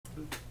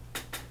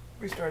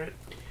Restart it.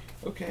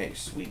 Okay,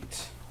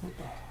 sweet. Do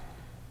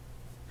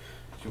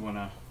you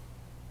wanna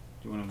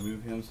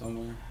move him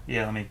somewhere?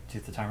 Yeah, let me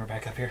get the timer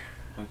back up here.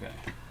 Okay.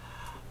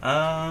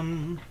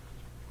 Let's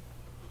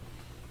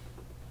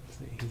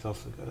see, he's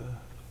also got a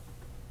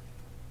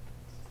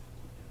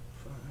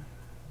 5,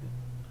 10,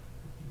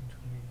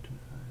 20, 25,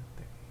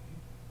 30.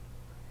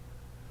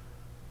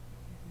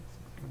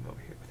 I'm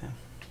over here with him.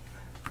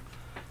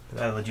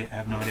 I legit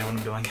have no idea what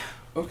I'm doing.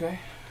 Okay,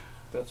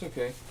 that's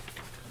okay.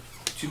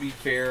 To be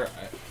fair,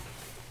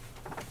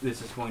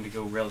 this is going to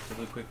go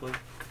relatively quickly.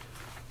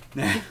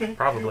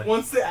 Probably.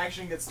 Once the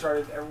action gets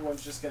started,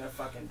 everyone's just gonna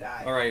fucking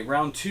die. Alright,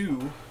 round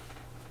 2.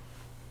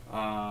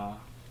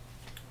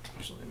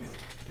 Actually, let me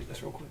do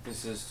this real quick.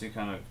 This is to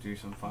kind of do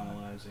some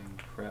finalizing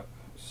prep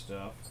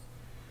stuff.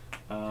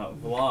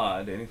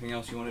 Vlad, anything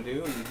else you want to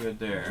do? Or are you good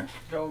there?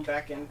 Going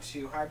back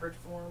into hybrid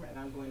form, and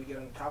I'm going to get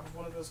on the top of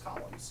one of those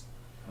columns.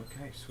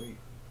 Okay, sweet.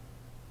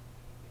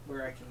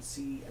 Where I can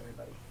see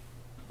everybody.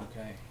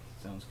 Okay,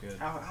 sounds good.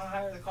 How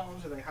high are the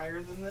columns? Are they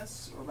higher than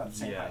this, or about the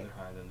same Yeah, height? they're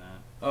higher than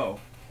that.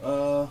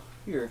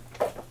 Here.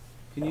 You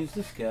can use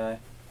this guy.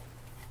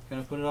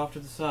 Gonna put it off to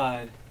the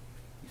side.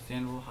 You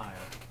stand a little higher.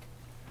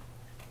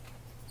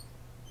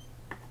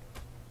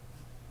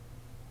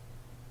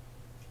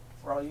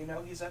 For all you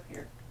know, he's up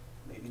here.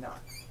 Maybe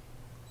not.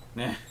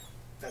 Nah.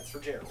 That's for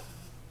Gerald.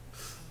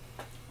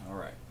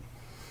 Alright.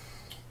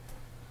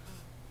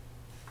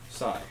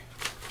 Sigh.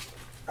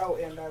 Oh,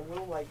 and I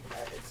will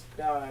it's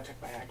now I took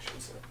my action,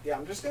 so yeah,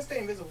 I'm just gonna stay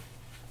invisible.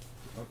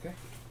 Okay.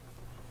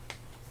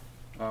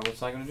 What's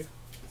Sai gonna do?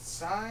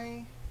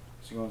 Sai.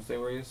 So you wanna stay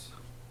where he is?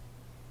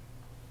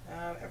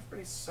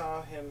 Everybody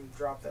saw him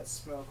drop that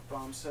smoke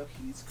bomb, so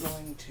he's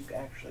going to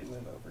actually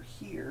move over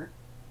here.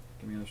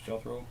 Give me another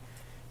stealth roll.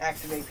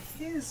 Activate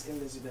his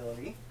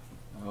invisibility.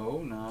 Oh,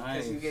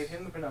 nice. Because you gave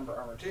him the penumbra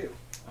armor too.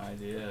 I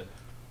did.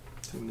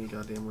 Too many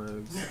goddamn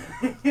rogues.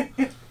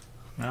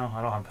 No,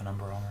 I don't have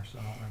penumbra armor, so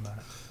don't worry about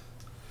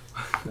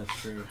it.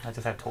 That's true. I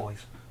just have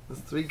toys.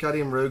 There's 3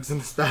 goddamn rogues in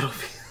this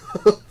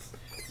battlefield.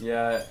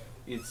 Yeah,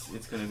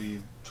 it's gonna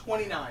be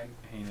 29.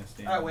 heinous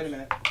damage. Oh, wait a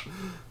minute.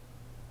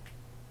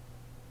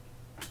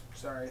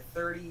 Sorry,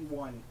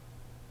 31.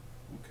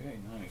 Okay,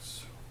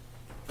 nice.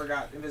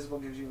 Forgot, invisible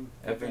gives you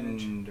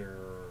advantage. Evander.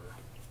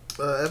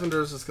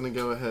 Evander's just gonna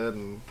go ahead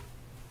and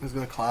he's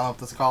gonna climb up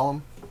this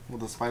column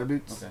with the spider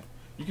boots. Okay.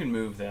 You can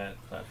move that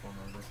platform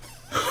over.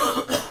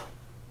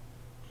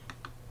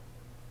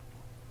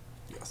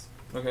 Yes.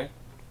 Okay.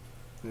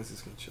 He's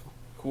just gonna chill.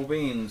 Cool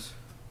beans.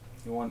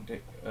 You want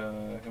him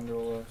to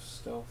roll a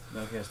stealth?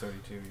 No, he has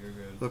 32. You're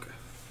good. Okay.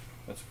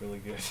 That's really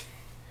good.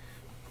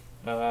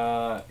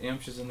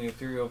 Imps is in the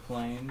ethereal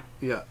plane.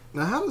 Yeah.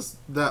 Now, how does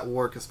that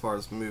work as far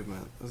as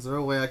movement? Is there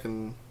a way I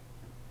can?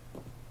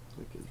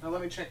 Now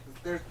let me check.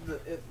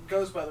 It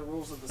goes by the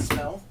rules of the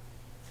spell.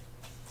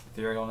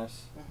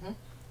 Etherealness. Mm-hmm.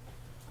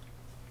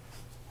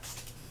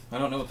 I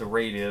don't know what the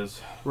rate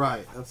is.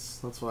 Right.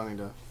 That's what I need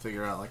to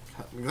figure out. Like,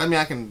 I mean,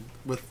 I can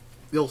with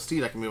the old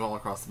steed, I can move all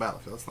across the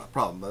battlefield. That's not a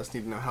problem. But I just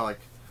need to know how it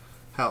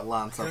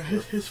lines up.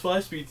 His fly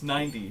speed's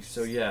 90,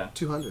 so yeah.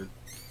 200.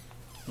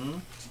 Hmm.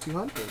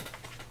 200.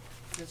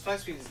 His fly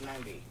speed is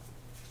 90.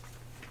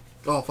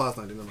 Oh, fly's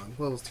 90. Never mind.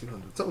 Well, it was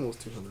 200. Something was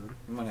 200.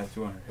 You might have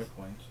 200 hit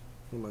points.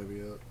 It might be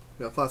it.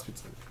 Yeah, fly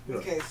speed's 90. You're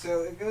Okay,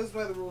 so it goes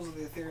by the rules of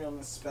the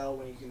etherealness spell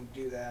when you can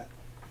do that.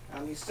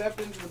 You step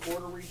into the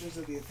border regions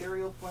of the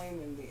ethereal plane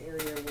in the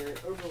area where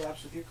it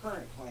overlaps with your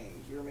current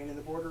plane. You remain in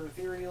the border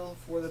ethereal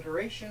for the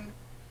duration,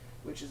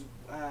 which is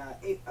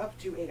up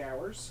to 8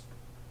 hours.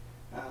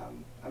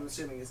 I'm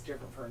assuming it's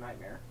different for a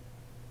nightmare.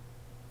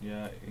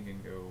 Yeah, it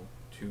can go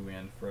to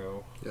and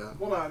fro. Yeah.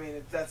 Well, no, I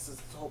mean, that's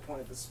the whole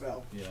point of the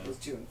spell, Yeah. is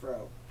to and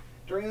fro.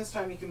 During this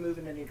time, you can move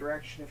in any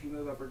direction. If you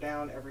move up or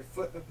down, every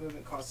foot of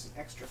movement costs an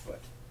extra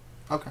foot.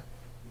 Okay.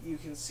 You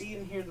can see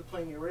and hear the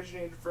plane you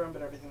originated from,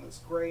 but everything looks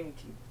gray and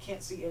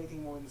can't see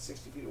anything more than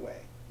 60 feet away.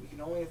 You can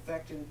only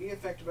affect and be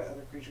affected by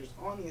other creatures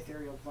on the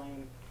ethereal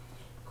plane.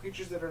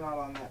 Creatures that are not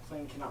on that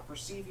plane cannot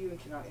perceive you and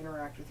cannot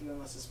interact with you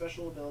unless a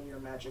special ability or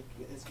magic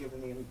is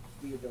given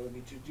the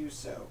ability to do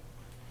so.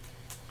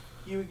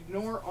 You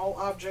ignore all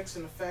objects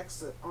and effects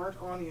that aren't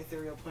on the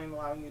ethereal plane,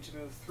 allowing you to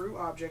move through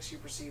objects you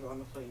perceive on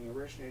the plane you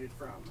originated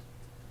from.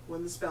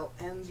 When the spell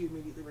ends, you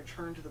immediately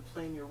return to the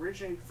plane you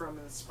originated from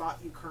in the spot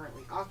you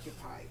currently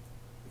occupy.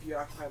 If you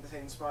occupy the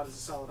same spot as a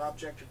solid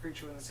object or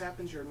creature when this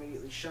happens, you're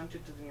immediately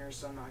shunted to the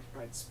nearest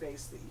unoccupied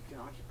space that you can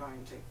occupy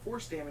and take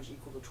force damage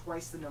equal to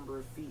twice the number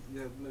of feet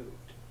you have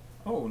moved.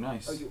 Oh,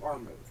 nice. Oh, you are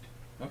moved.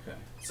 Okay.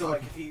 So,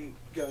 like, if he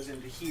goes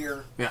into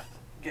here, Yeah.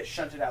 gets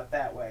shunted out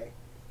that way,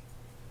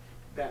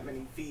 that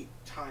many feet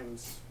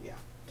times, yeah.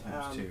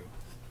 Times 2.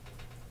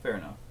 Fair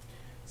enough.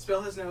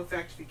 Spell has no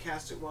effect if you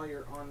cast it while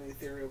you're on the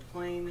ethereal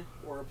plane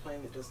or a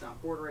plane that does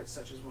not border it,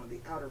 such as one of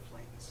the outer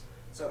planes.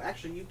 So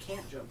actually, you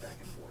can't jump back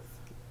and forth.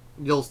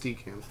 You'll steed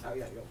can. Oh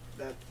yeah,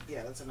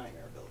 that's a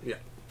nightmare ability.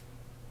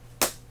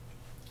 Yeah.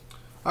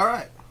 All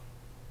right.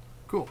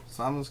 Cool.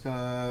 So I'm just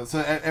gonna. So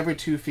every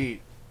 2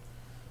 feet.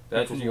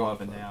 That's when you go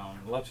up and down.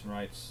 Left and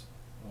right's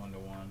 1 to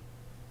 1.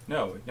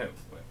 No, wait,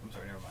 I'm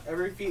sorry, never mind.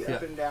 Every feet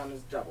up Yeah. and down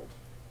is doubled.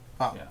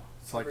 Oh, Yeah.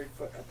 it's like Every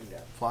foot up and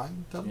down.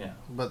 flying double? Yeah.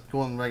 But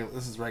going regular,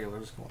 this is regular,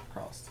 just going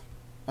across.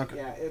 Okay.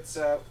 Yeah, it's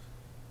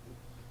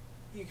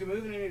you can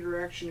move in any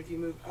direction. If you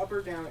move up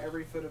or down,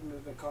 every foot of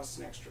movement costs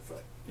an extra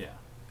foot. Yeah.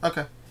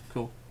 Okay,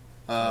 cool.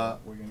 Where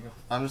you gonna go?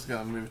 I'm just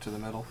going to move to the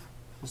middle.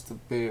 Just the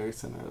very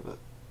center of it.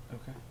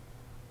 Okay.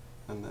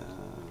 And then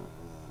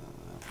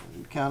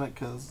count it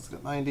because it's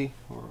got 90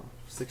 or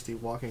 60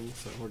 walking,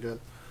 so we're good.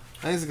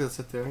 I think he's going to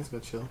sit there. He's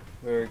going to chill.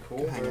 Very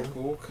cool. Hang Very on.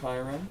 cool,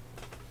 Kyron.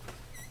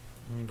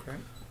 Okay.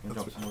 You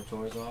drop some more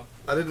toys off.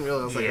 I didn't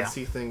realize I Yeah. could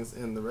see things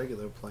in the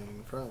regular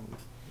plane from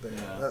there.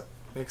 Yeah. That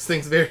makes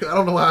things very... I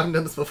don't know why I haven't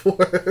done this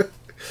before.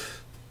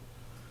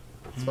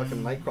 It's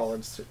fucking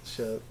Nightcrawler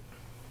shit.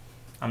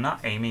 I'm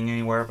not aiming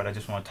anywhere, but I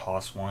just want to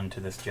toss one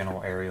to this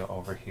general area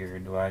over here.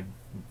 Do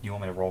you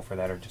want me to roll for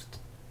that or just...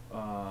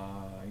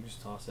 You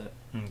just toss it.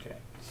 Okay.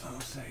 So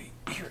say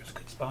here's a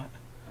good spot.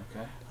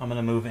 Okay. I'm going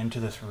to move into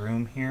this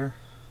room here.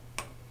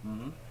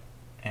 Mm-hmm.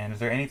 And is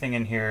there anything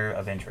in here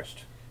of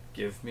interest?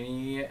 Give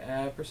me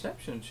a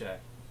perception check.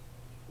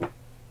 That's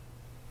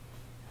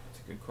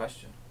a good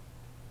question.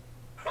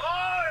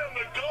 I am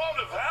the god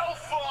of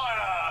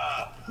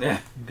hellfire! Yeah.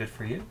 Good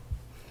for you.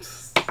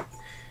 Is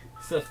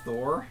that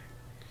Thor?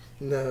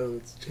 No,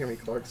 it's Jeremy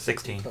Clarkson.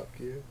 16. Top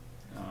Gear.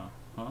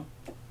 Huh?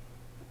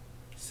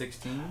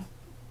 16?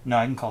 No,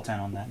 I can call 10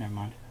 on that. Never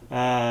mind.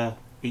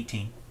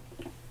 18.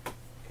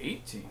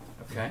 18.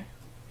 Okay.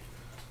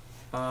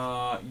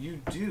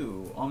 You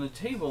do. On the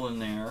table in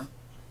there,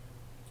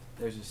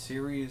 there's a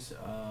series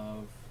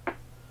of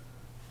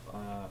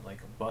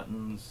like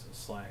buttons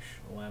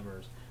 /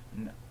 levers.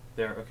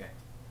 Okay.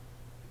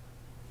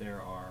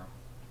 There are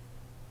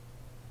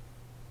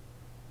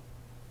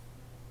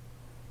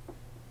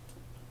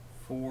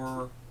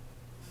 4.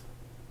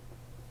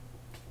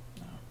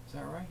 No, is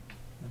that right?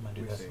 I'm going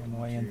to do We this see on the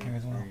 1, way in 2, here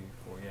as well. 3,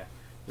 4, yeah.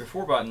 There are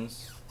 4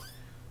 buttons.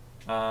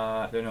 There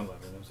are no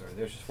levers. I'm sorry.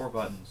 There's just 4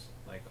 buttons,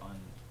 like on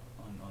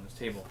this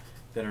table,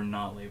 that are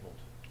not labeled.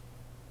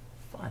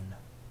 Fun.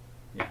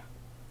 Yeah.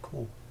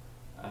 Cool.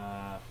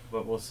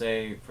 But we'll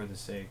say, for the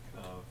sake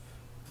of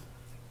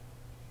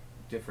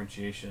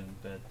differentiation,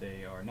 that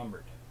they are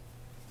numbered.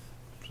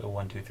 So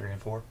 1, 2, 3,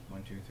 and 4.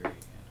 1, 2, 3,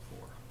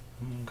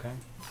 and 4. Okay.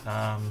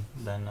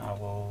 Then I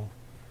will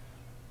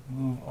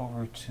move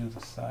over to the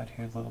side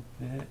here a little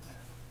bit,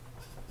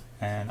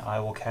 and I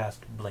will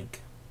cast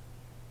Blink.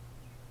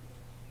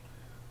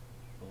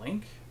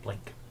 Blink,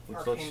 Blink.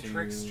 Arcane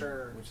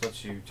Trickster. which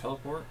lets you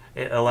teleport.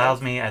 It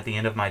allows me at the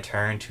end of my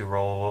turn to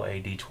roll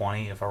a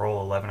d20. If I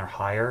roll 11 or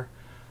higher,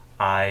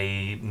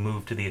 I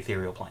move to the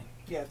ethereal plane.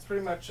 Yeah, it's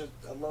pretty much a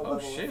low Oh, level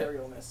shit.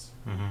 etherealness.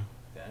 Mm-hmm.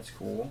 That's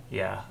cool.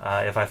 Yeah.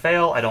 If I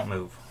fail, I don't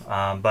move.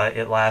 But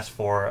it lasts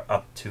for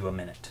up to a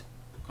minute.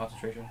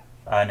 Concentration.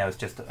 No, it's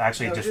just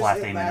actually No, it just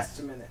lasts it a minute. lasts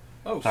a minute.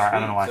 Oh, Sorry, I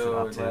don't know why I sweet. So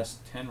forgot it to. lasts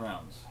 10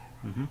 rounds.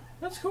 Mm-hmm.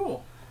 That's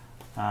cool.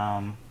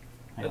 Hang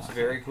That's on.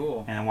 very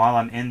cool. And while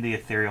I'm in the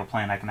ethereal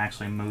plane, I can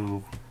actually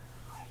move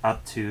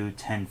up to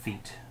 10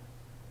 feet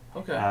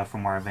Okay.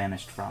 from where I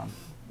vanished from.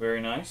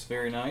 Very nice.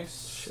 Very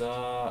nice.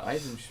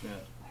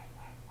 Eisenschmidt.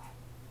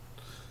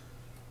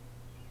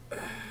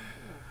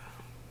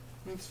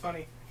 It's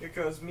funny. It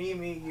goes me,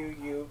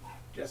 you,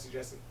 Jesse.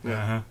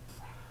 Uh-huh.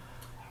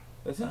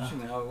 That's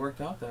interesting how it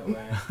worked out that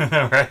way.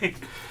 Right?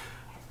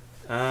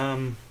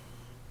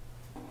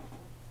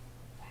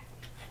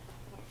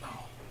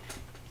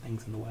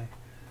 Things in the way.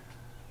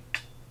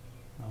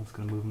 I was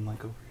going to move him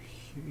like over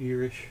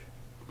here-ish.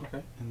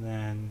 Okay. And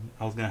then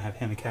I was going to have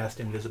him cast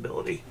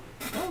invisibility.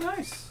 Oh,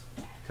 nice.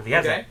 Because he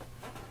has Okay. it.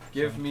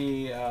 Give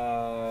me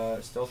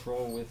stealth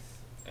roll with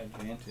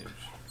advantage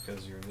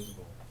because you're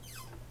invisible.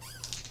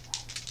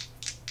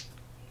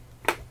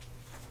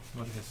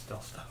 What is his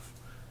stealth stuff?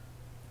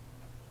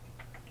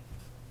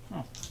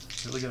 Oh,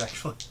 really good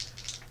actually.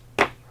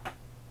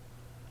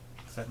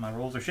 Except my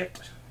rolls are shit.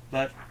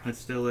 But it's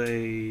still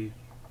a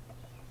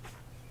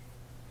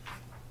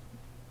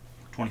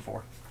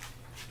 24.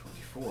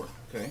 24.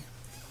 Okay.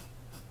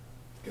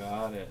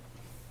 Got it.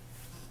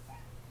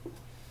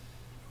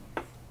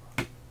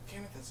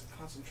 Damn it, that's a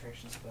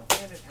concentration spell.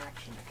 And an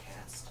action to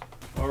cast.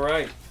 All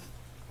right.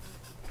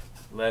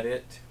 Let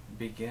it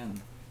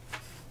begin.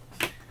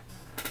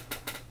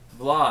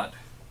 Vlad.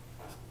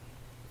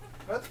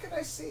 What can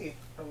I see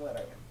from what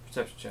I am?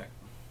 Perception check.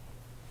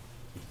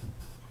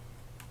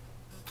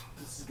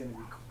 This is gonna be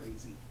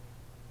crazy.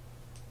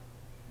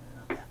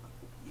 That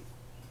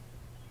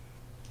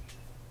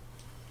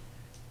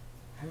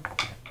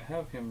one.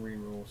 Have him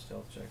re-roll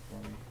stealth check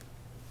for me.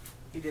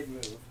 He did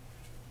move.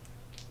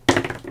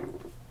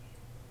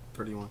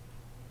 31.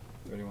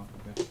 31.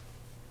 Okay.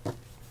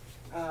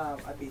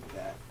 I beat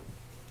that.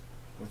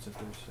 What's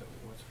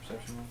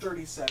perception roll?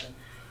 37.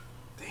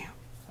 Damn.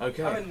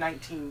 Okay. I'm a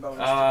 19 bonus.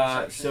 to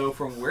perception. So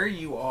from where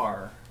you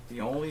are, the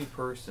only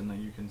person that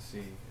you can see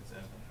is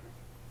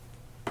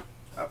Evan.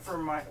 Up for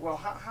my how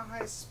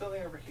high is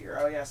spilling over here?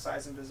 Oh yeah,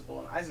 Sai's invisible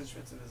and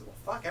Eisenschmidt's invisible.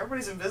 Fuck,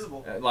 everybody's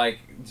invisible. Like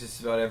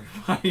just about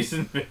everybody's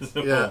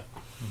invisible. Yeah.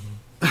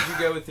 Did you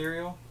go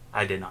ethereal?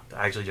 I did not.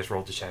 I actually just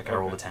rolled to check. I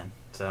rolled a 10.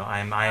 So I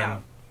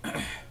am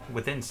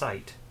within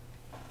sight.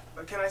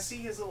 But can I see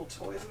his little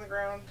toys in the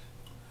ground?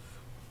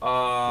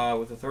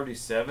 With a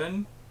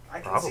 37? I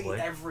can Probably.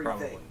 see everything.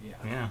 Probably, yeah.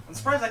 Yeah. I'm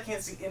surprised I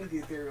can't see into the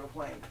ethereal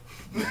plane.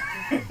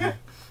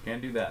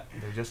 Can't do that.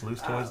 They're just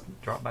loose toys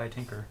dropped by a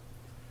tinker.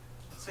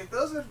 It's like,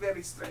 those are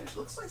very strange.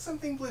 Looks like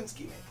something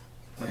Blinsky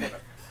made.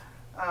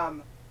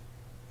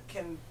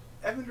 Can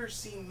Evander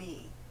see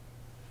me?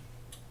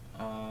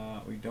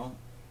 We don't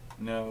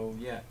know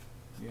yet.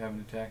 You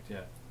haven't attacked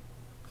yet.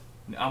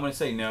 I'm gonna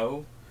say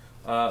no.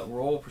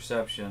 Roll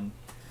perception.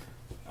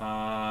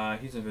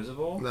 He's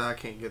invisible. No, I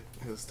can't get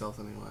his stealth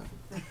anyway.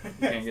 You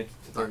can't get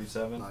to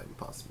 37. Not even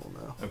possible,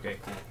 no. Okay,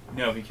 cool.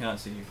 No, he cannot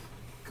see you.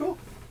 Cool.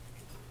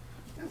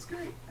 That's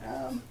great.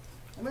 I'm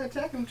going to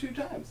attack him 2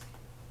 times.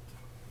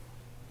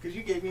 Because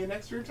you gave me an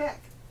extra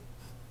attack.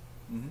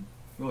 Mm-hmm.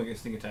 You only get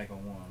sneak attack on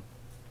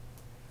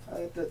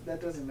 1.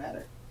 That doesn't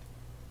matter.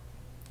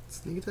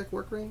 Sneak attack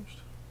work ranged?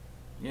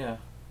 Yeah,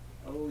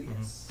 Oh,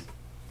 yes.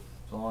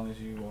 as long as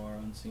you are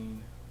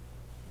unseen.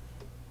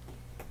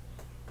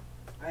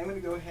 I'm going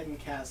to go ahead and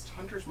cast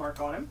Hunter's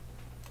Mark on him.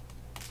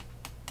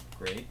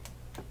 Great.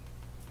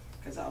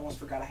 Because I almost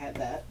forgot I had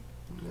that.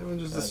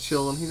 Everyone's just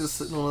chilling. He's just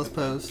sitting on his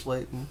post,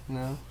 waiting, you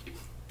know,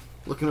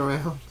 looking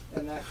around.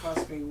 And that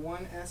cost me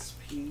 1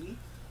 SP.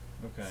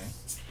 Okay.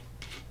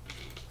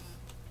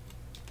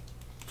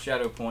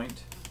 Shadow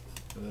Point.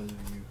 For those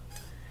of you.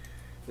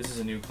 This is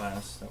a new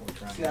class that we're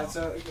trying Yeah, out.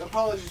 so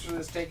apologies for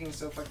this taking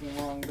so fucking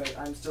long, but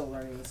I'm still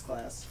learning this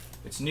class.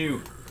 It's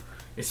new.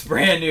 It's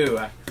brand new.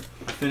 I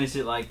finished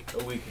it like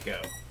a week ago.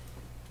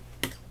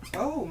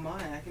 Oh my,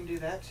 I can do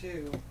that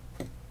too.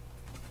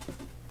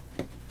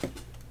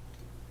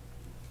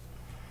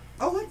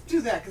 Oh, let's do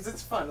that, because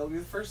it's fun. It'll be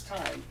the first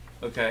time.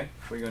 Okay,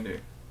 what are you gonna do?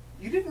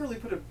 You didn't really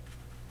put a...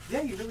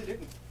 Yeah, you really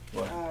didn't.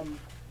 What?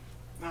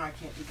 No, I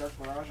can't do Dark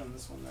Barrage on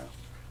this one,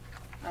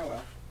 though. Oh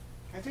well.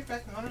 Can I take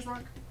back the Hunter's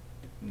Mark?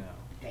 No.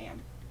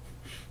 Damn.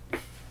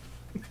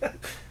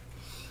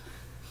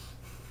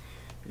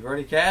 You've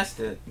already cast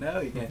it.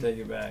 No, you can't take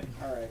it back.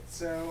 Alright,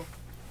 so...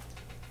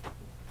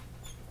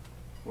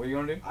 What are you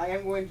gonna do? I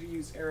am going to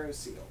use Arrow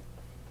Seal.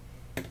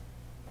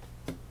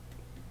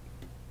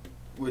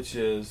 Which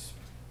is...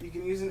 You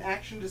can use an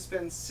action to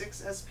spend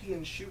 6 SP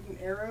and shoot an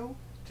arrow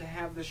to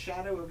have the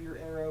shadow of your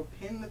arrow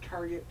pin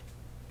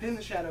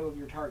the shadow of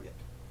your target.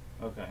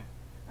 Okay.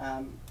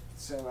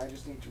 So I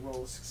just need to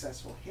roll a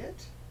successful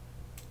hit.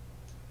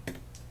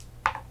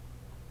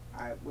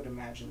 I would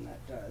imagine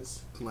that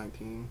does.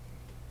 19.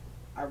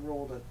 I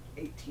rolled a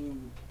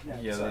 18, no,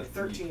 Yeah, sorry, that-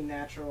 13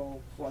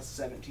 natural plus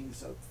 17,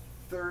 so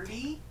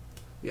 30.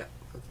 Yeah,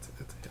 that's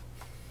it.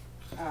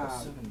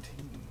 Plus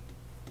 17.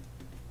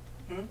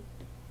 Hmm?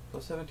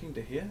 Plus 17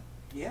 to hit?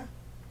 Yeah.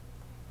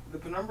 The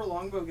Penumbra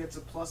Longbow gets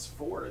a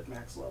 +4 at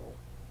max level.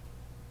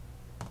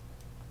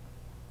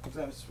 So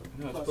that's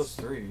No, it's plus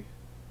 3.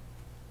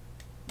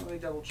 Let me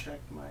double check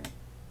my...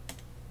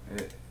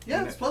 It,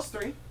 Yeah, it's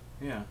 +3.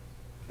 Yeah.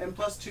 And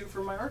 +2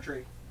 for my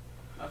archery.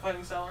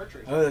 Fighting style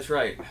archery. Oh, that's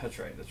right. That's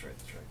right.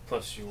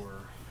 Plus your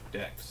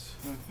dex.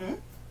 Mm-hmm.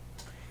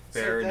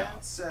 Fair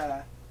so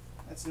enough.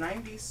 That's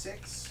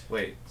 96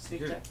 Wait. sneak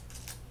You're, attack.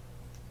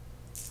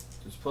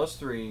 it's plus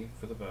 3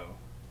 for the bow.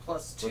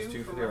 Plus 2 Plus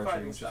 2 for for my the archery,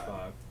 fighting which is style.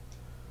 5.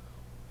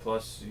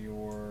 Plus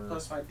your...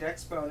 Plus my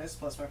dex bonus,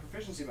 plus my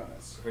proficiency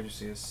bonus.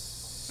 proficiency is...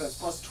 So it's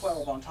plus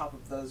 12 on top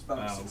of those Oh,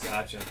 bonuses.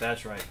 gotcha.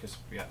 That's right. Cause,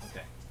 yeah,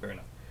 okay. Fair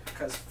enough.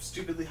 Because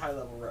stupidly high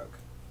level rogue.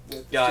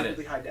 With Got it.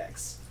 stupidly high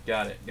dex.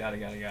 Got it.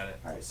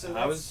 Alright, so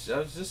I was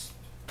just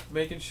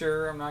making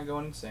sure I'm not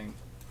going insane.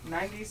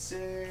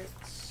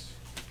 96,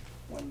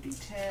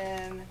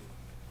 1d10,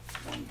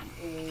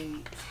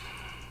 1d8,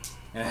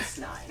 plus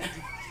 9.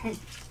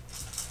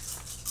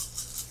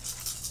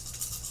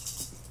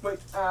 Wait,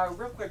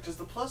 real quick, does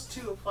the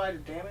 +2 apply to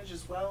damage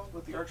as well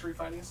with the archery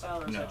fighting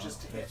style, or is No, that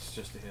just to hit? it's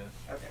just a hit.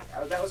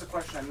 Okay, that was a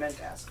question I meant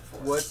to ask before.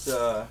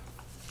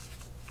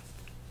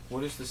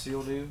 What does the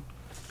seal do?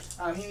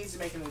 He needs to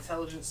make an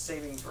intelligence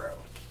saving throw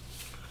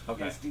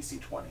Okay. against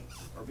DC 20,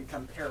 or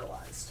become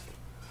paralyzed.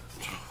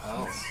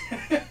 Oh.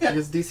 He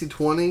gets DC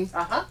 20,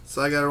 Uh-huh.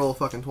 so I gotta roll a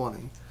fucking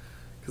 20.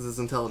 Because his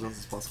intelligence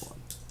is +1.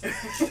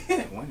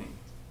 20.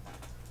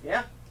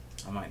 Yeah.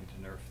 I might need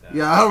to nerf that.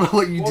 Yeah, I don't know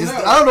what you Well, no.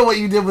 I don't know what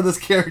you did with this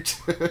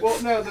character.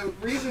 Well, no, the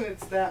reason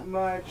it's that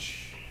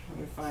much... Let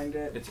me find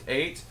it. It's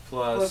 8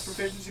 Plus plus...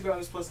 proficiency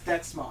bonus plus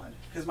dex mod.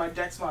 Because my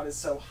dex mod is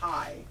so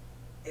high,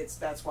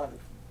 that's why the...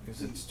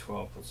 Because it's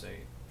 12 plus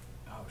 8.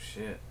 Oh,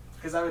 shit.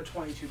 Because I have a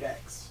 22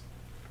 dex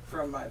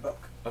from my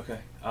book. Okay,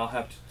 I'll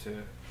have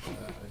to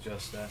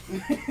adjust that.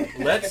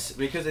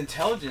 Because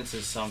intelligence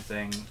is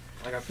something...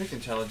 Like, I picked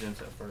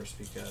intelligence at first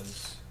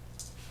because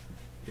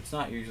it's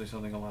not usually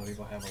something a lot of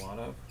people have a lot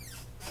of.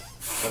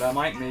 But I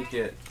might make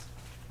it...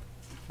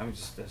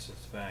 that's just a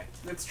fact.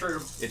 It's true.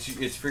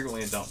 It's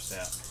frequently a dump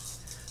stat.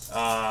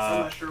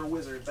 Unless you're a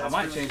wizard. I That's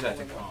might really change that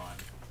the to only one. con.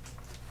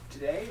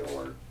 Today,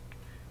 or...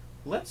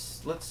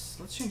 Let's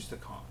change the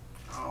con.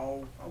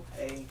 Oh,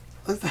 okay.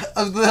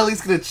 I'm at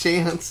least get a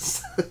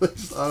chance.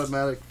 Just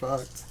automatic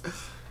fucked.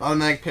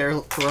 Automatic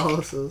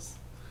paralysis.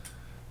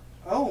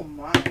 Oh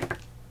my.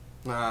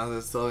 Nah,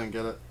 they still didn't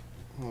get it.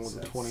 Oh, was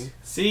it So 20?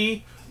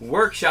 See?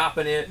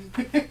 Workshopping it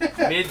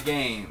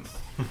mid-game.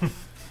 12,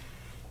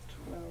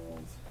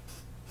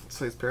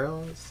 So he's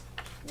paralyzed?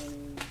 20.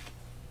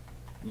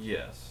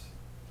 Yes.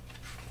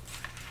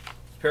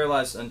 It's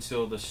paralyzed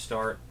until the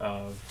start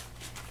of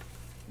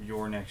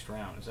your next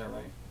round. Is that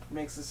right?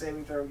 Makes the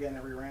saving throw again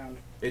every round.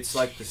 It's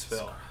like the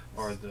spell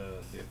or the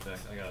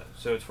effect. I got it.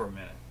 So it's for a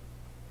minute.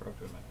 For up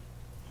to a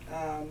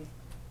minute.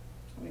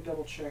 Let me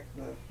double check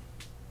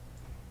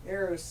the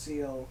arrow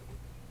seal.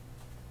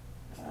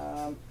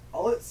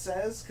 All it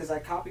says, because I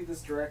copied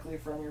this directly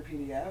from your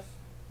PDF.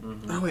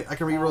 Mm-hmm. Oh wait, I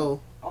can reroll.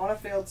 On a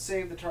failed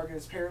save, the target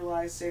is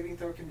paralyzed. Saving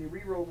throw can be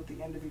rerolled at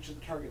the end of each of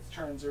the target's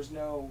turns. There's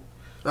no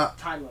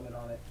time limit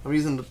on it. I'm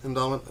using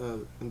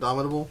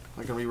Indomitable.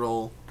 I can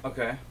reroll.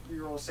 Okay.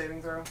 Reroll a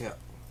saving throw. Yeah.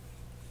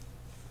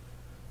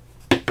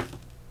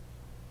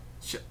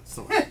 Shit, it's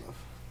not enough.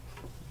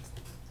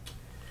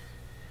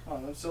 Oh,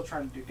 I'm still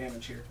trying to do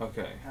damage here.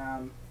 Okay.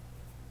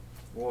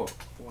 We'll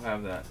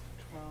have that.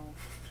 12,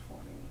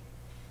 20,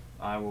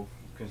 I will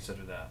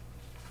consider that.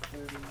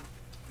 30,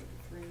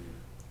 33,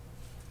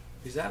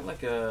 Is that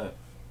like a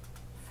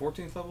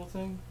 14th level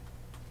thing?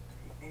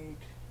 8.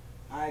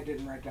 I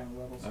didn't write down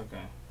the levels.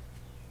 Okay.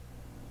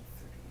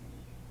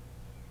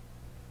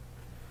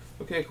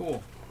 38. Okay,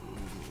 cool.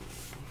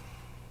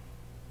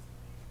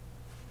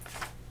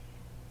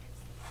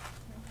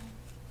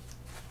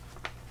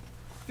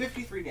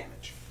 $53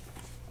 damage.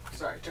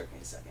 Sorry, it took me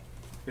a second.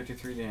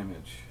 53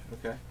 damage.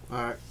 Okay.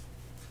 Alright.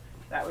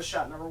 That was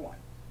shot number 1.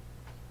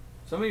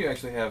 Some of you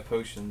actually have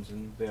potions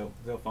and they'll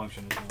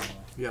function as well.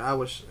 Yeah, I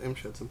wish Imsh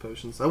had some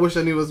potions. I wish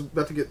I knew I was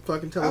about to get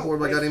fucking teleported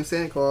by wait. goddamn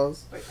Santa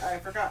Claus. Wait, I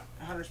forgot.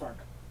 Hunter's Mark.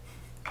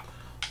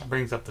 That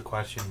brings up the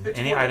question. It's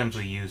Any more items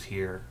we use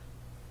here,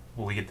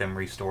 will we get them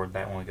restored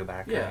back when we go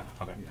back? Yeah.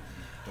 Right? Okay. Yeah,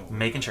 don't worry.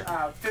 Making sure.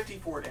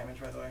 54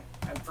 damage, by the way.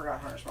 I forgot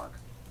Hunter's Mark.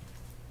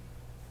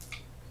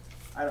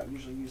 I don't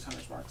usually use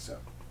Hunter's Mark, so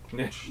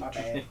my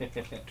bad.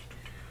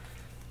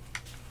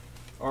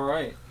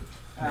 Alright.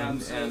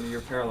 And So- and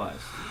you're paralyzed.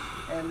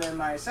 And then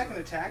my second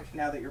attack,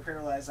 now that you're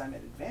paralyzed, I'm at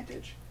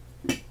advantage.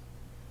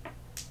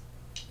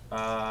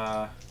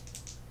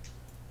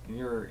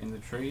 You're in the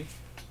tree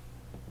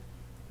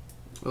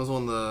It was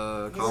on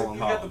the You've column.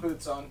 got the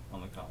boots on.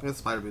 on the column. I got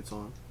spider boots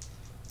on.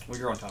 Well,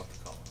 you're on top of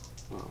the column.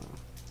 Oh.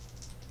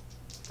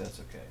 That's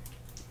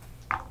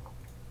okay.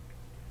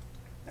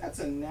 That's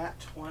a nat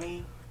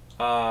 20.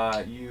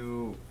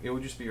 It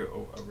would just be a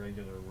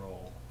regular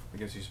roll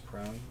because he's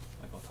prone,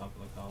 like on top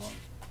of the column.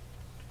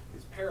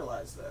 He's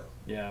paralyzed, though.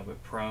 Yeah,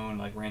 but prone,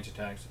 like range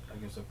attacks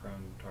against a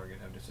prone target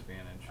have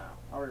disadvantage. Oh,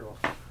 I'll reroll.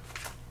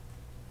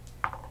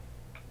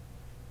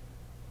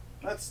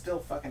 That's still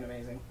fucking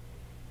amazing.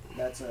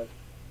 That's a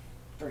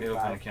It'll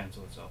kind of 35.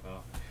 cancel itself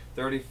out.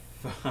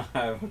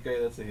 35.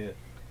 Okay, that's a hit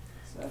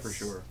So that's for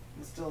sure.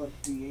 It's still a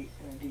D8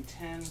 and a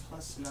D10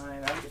 plus 9.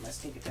 I'll get my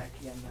sneak attack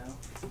again now.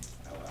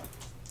 Oh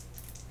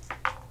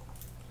well.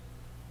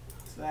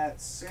 So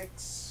that's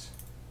 6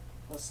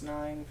 plus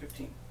 9,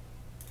 15.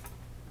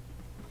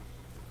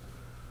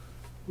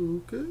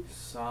 Okay.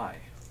 Sigh.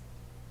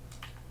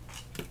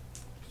 Did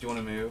you want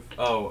to move?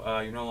 Oh,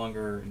 you're no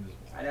longer invisible.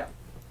 I know.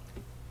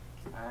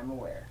 I'm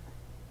aware.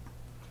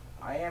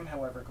 I am,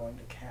 however, going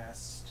to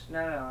cast.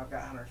 No, I've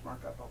got Hunter's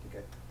Mark up. I'll be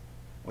good.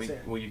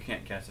 Well, you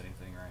can't cast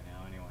anything right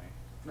now anyway.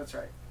 That's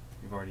right.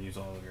 You've already used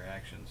all of your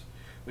actions.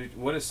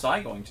 What is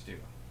Psy going to do?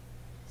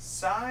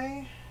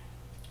 Psy.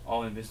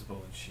 All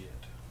invisible and shit.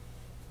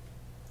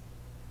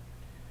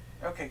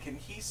 Okay, can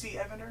he see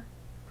Evander?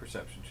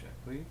 Perception check,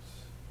 please.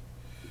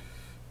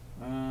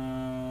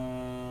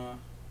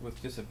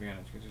 With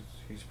disadvantage because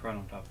he's prone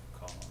on top of the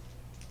column.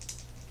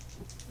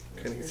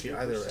 Can he Here's see your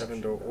either perception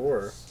Evander bonus.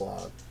 or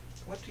Vlad?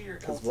 What do your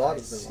Because elf Vlad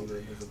eyes is no see? longer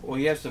invisible. Well,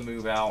 he has to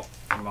move out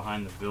from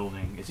behind the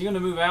building. Is he going to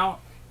move out?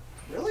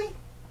 Really?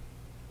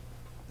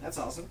 That's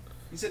awesome.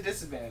 You said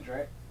disadvantage,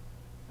 right?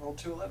 Rolled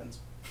 2 11s.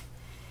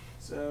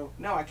 So,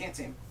 no, I can't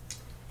see him.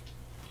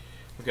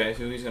 Okay,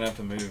 so he's going to have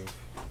to move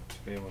to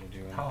be able to do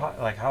anything.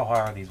 How high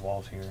are these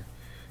walls here?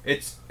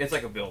 It's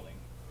like a building.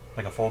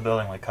 Like a full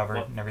building, like covered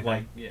Well, and everything?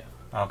 like, yeah.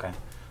 Okay.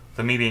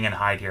 So me being in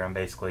hide here, I'm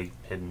basically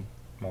hidden,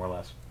 more or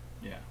less.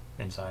 Yeah.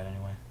 Inside,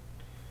 anyway.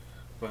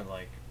 But,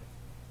 like,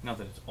 not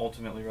that it's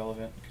ultimately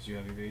relevant because you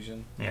have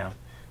evasion, Yeah.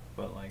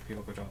 but, like,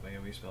 people could drop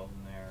AoE spells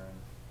in there.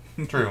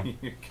 And True.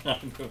 You're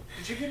kind of,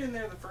 Did you get in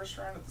there the first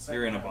round or the second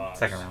you're in a round? box.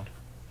 Second round.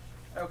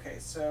 Okay,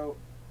 so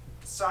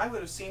Sai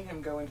would have seen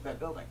him go into that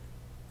building.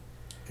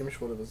 Imsh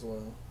would have as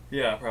well.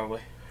 Yeah,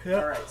 probably.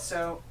 Alright,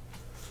 so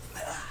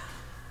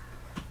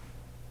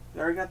I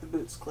already got the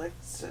boots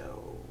clicked,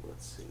 so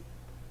let's see.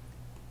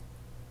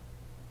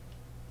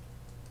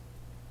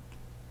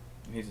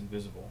 He's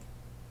invisible.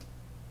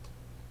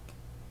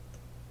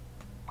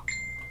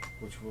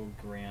 Which will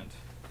grant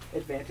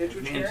Advantage, which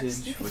advantage, grants which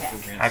sneak will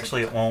attack. grant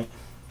Actually, it won't.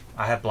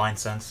 I have blind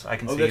sense. I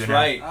can Oh, see you that's now.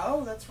 right.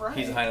 Oh, that's right.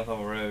 He's a high enough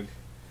level rogue.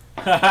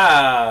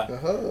 Haha.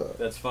 Uh-huh.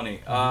 That's funny.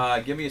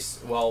 Give me a.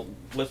 Well,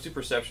 let's do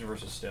perception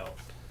versus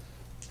stealth.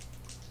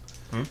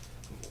 Hmm?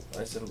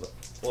 I said,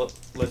 well,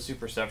 let's do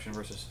perception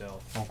versus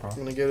stealth. I'm Okay.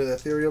 gonna go to the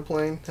ethereal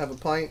plane, have a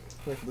pint,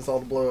 wait for this all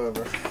to blow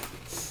over.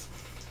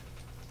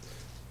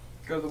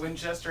 Go to the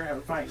Winchester, have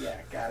a pint. Yeah,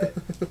 got it.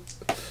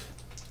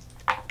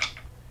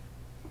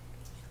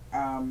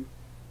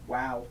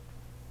 Wow.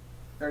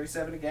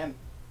 37 again.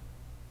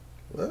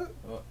 What?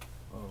 Oh.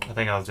 I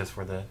think I was just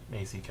where the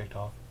AC kicked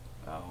off.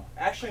 Oh.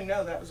 Actually,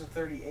 no, that was a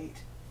 38.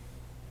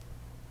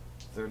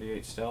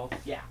 38 stealth?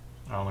 Yeah.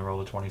 I only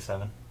rolled a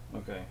 27.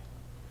 Okay.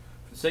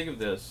 For the sake of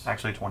this,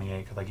 Actually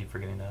 28 because I keep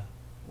forgetting to.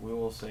 we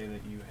will say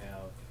that you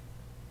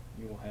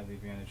will have the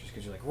advantage just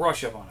because you're like,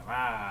 rush up on him.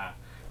 Ah!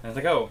 And it's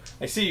like, oh,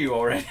 I see you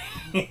already.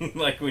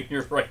 Like when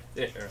you're right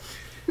there.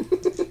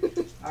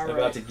 All About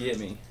right. to get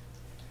me.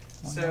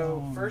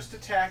 So, first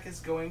attack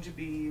is going to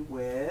be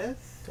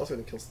with... It's also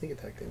gonna kill sneak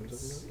attack damage,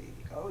 Let's isn't it? see.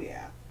 Oh,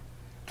 yeah.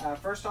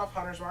 First off,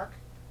 Hunter's Mark.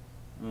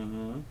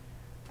 Mm-hmm.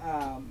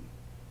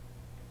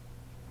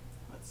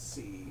 Let's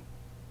see.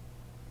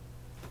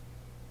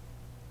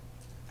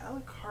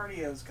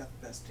 Alicardio's got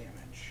the best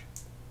damage.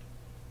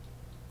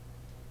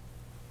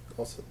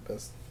 Also the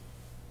best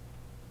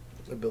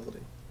ability.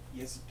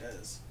 Yes, it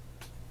does.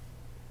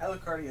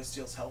 Alucardia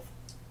steals health.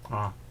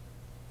 Oh.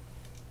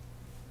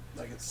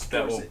 Like it That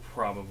stores will it.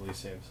 probably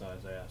save size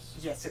ass.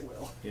 Yes, it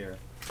will. Here.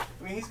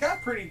 I mean, he's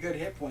got pretty good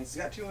hit points.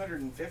 He's got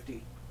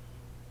 250.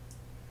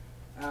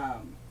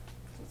 Let's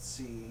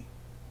see.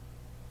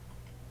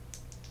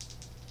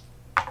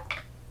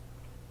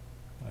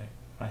 Wait,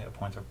 my hit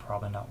points are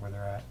probably not where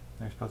they're at.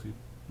 They're supposed to be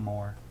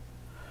more.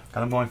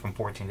 Because I'm going from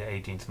 14 to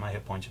 18, so my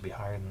hit points should be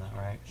higher than that,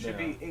 right? Should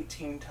Yeah. be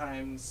 18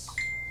 times.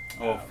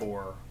 Oh,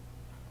 4.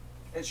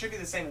 It should be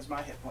the same as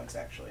my hit points,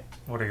 actually.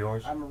 What are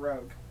yours? I'm a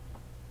rogue.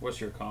 What's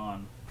your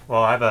con?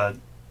 Well, I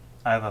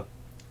have a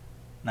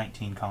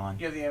 19 con.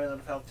 You have the Amulet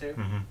of Health, too?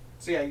 Mm-hmm.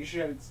 So, yeah, you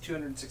should have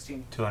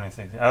 216.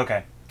 260.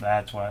 Okay,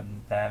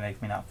 that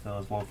makes me not feel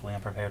as woefully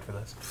unprepared for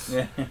this.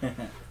 Yeah.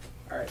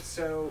 Alright,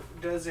 so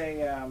does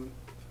a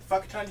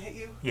fuck ton hit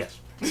you? Yes.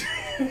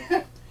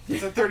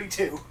 It's a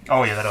 32.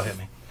 Oh yeah, that'll hit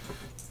me.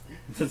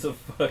 Does a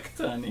fuck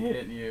ton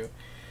hit you?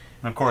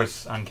 And of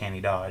course, uncanny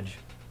dodge,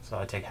 so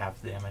I take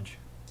half the damage.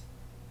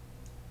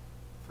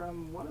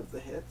 From one of the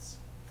hits.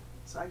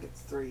 So I get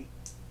 3.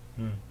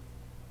 Hmm.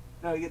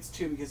 No, he gets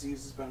 2 because he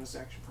uses bonus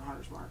action for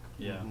Hunter's Mark.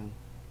 Yeah. Mhm.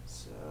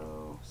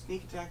 So,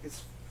 sneak attack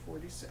is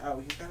 46. Oh,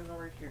 he's got it all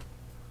right here.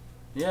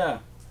 Yeah.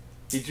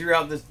 He drew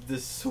out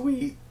this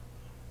sweet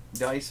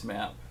dice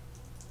map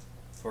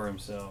for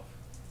himself.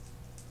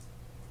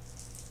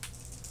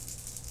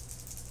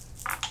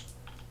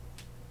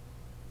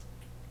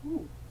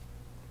 Ooh.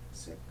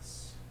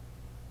 6,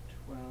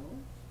 12,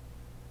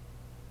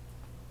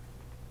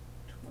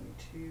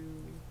 22,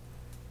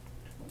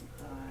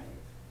 25.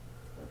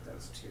 That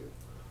was 2.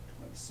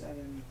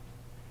 27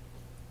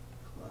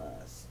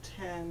 plus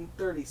 10,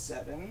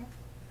 37.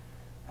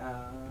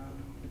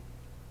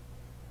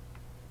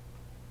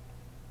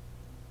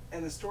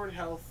 And the stored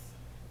health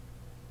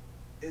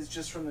is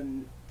just from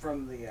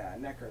the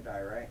necro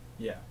die, right?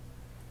 Yeah.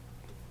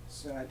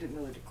 So I didn't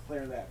really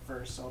declare that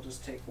first, so I'll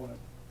just take one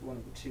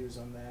of the 2s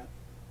on that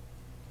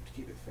to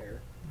keep it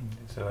fair.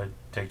 So I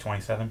take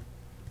 27?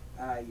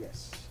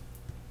 Yes.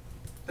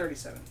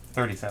 37.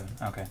 37,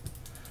 okay.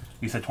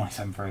 You said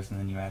 27 first and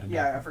then you added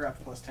Yeah, I forgot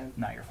the plus 10.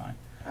 No, you're fine.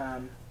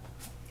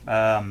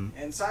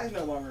 And Psy's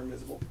no longer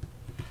invisible.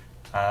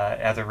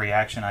 As a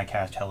reaction, I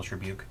cast Hellish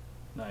Rebuke.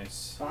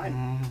 Nice. Fine.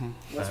 Mhm.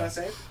 What's my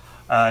save?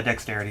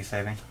 Dexterity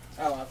saving.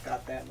 Oh, I've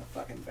got that in the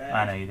fucking bag.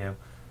 I know you do.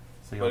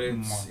 So But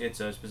you'll it's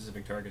a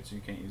specific target, so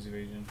you can't use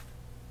evasion.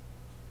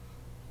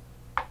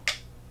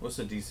 What's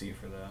the DC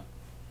for that?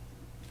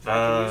 I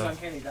can use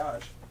Uncanny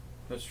Dodge.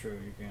 That's true,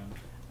 you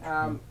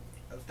can.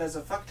 Does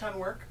a fuck ton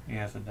work?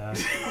 Yes, it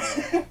does.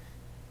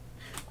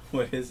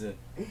 What is it?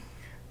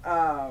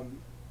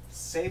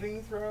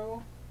 Saving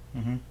throw?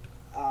 Mm-hmm.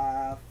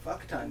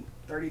 Fuck ton.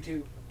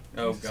 32.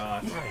 Oh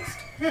god.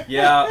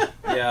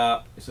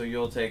 Yeah. So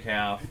you'll take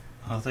half.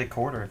 I'll take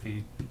quarter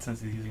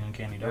since he's using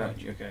Uncanny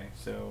Dodge. Okay,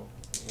 so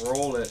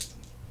roll it.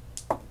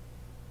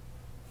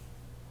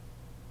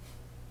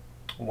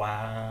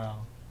 Wow.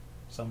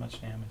 So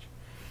much damage.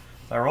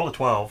 So I rolled a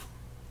 12.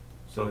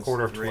 So a it's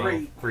quarter of 3.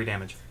 12. 3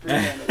 damage. 3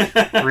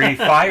 damage. 3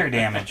 fire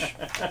damage.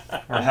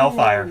 Or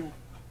hellfire. Ooh.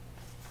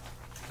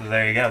 So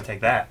there you go.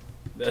 Take that.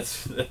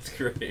 That's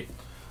great.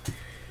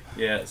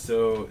 Yeah,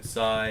 so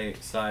Psy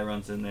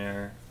runs in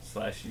there,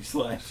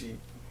 slashy,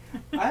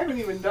 I haven't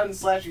even done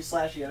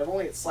slashy yet. I've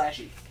only hit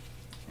slashy.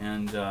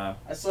 and I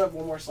still have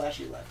one more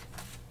slashy left.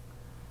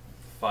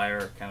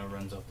 fire kind of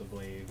runs off the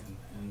blade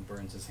and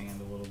burns his hand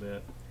a little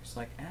bit. He's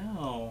like,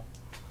 ow.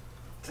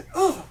 It's like,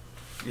 oh,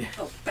 Yeah.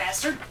 oh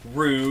bastard.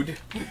 Rude.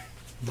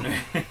 Don't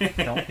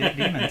hit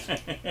demons.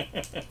 That's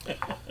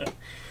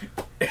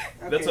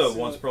Okay, a so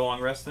once per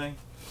long rest thing?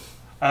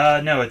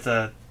 No, it's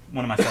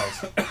one of my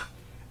spells.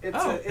 It's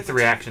Oh, a, it's a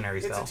reactionary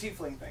It's spell. a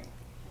tiefling thing.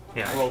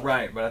 Yeah. Well,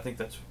 right, but I think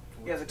that's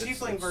Yeah, the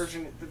tiefling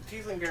version, the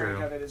tiefling variant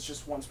True. of it is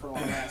just once per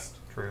long rest.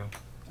 True.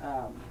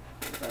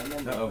 If I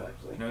remember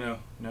correctly. No.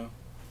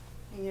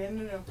 Yeah,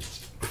 no.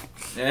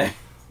 Yeah.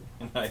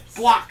 Nice.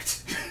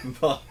 Blocked!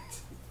 Blocked.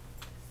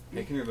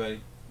 Hey, come here,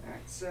 buddy.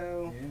 Alright,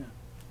 so... Yeah.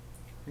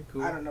 You're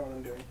cool. I don't know what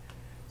I'm doing.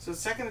 So the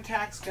second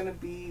attack's going to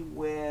be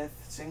with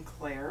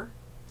Sinclair.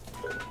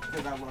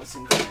 Because I love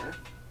Sinclair.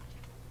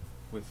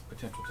 With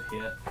potential to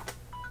hit.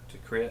 To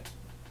crit.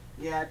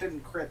 Yeah, it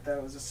didn't crit though.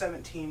 It was a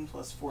 17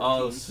 plus 14.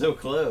 Oh, so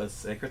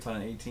close. It crits on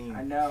an 18.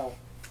 I know.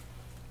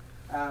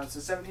 So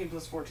 17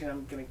 plus 14,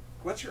 I'm going to...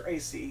 What's your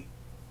AC?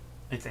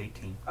 It's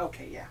 18.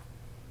 Okay, yeah.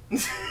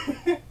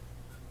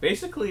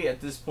 Basically,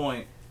 at this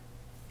point,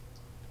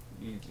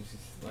 you just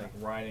like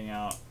riding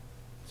out,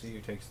 see who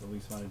takes the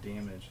least amount of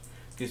damage.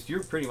 Because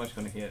you're pretty much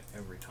going to hit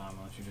every time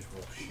unless you just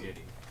roll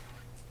shitty.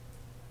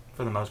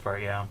 For the most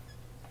part, yeah.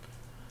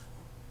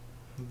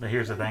 But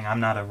here's the thing, I'm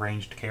not a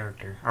ranged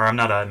character. Or I'm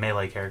not a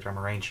melee character, I'm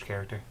a ranged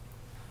character.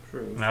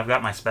 True. I mean, I've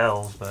got my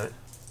spells, but...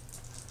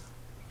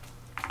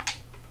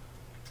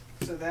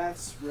 So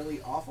that's really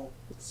awful.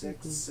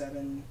 6,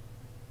 7,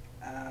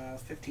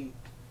 15.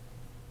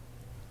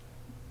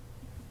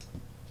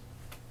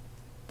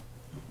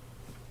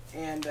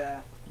 And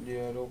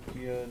you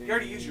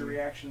already used your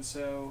reaction,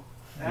 so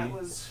that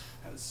was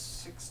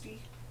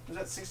 60. Was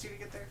that 60 to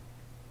get there?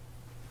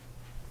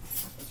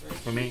 That's right.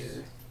 For me?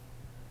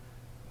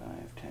 5,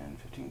 10,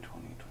 15, 20,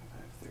 25,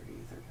 30,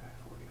 35,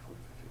 40, 45,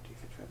 50,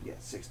 55. Yeah,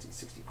 60,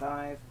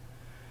 65,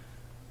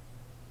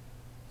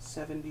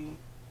 70,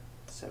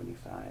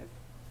 75,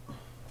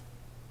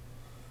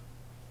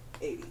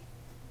 80.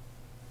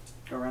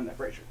 Go around that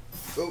brazier.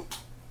 Oh.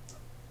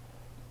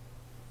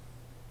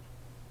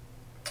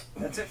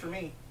 That's it for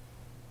me.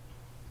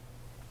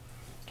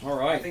 All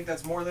I right. think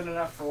that's more than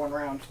enough for one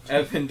round.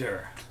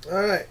 Evander.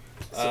 All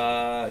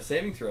right.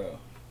 Saving throw.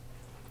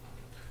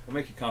 We'll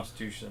make you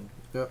Constitution.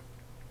 Yep.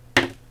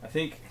 I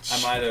think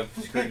I might have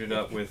screwed it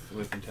up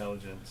with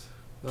intelligence.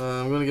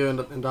 I'm gonna go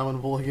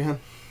Indomitable again.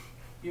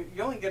 You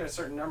only get a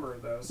certain number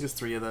of those. Just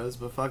 3 of those,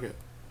 but fuck it.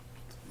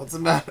 What's the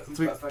matter?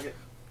 But fuck it.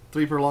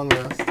 3 per long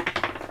rest.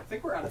 I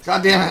think we're out of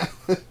time. God damn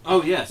it!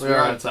 Oh yes, we are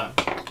out of time.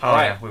 Oh, All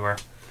right. yeah, we were.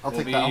 I'll We'll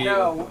take be- that one.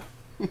 No.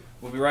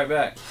 We'll be right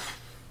back.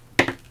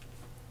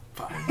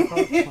 Fine.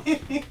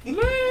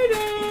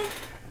 Later.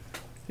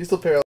 You still paralyzed.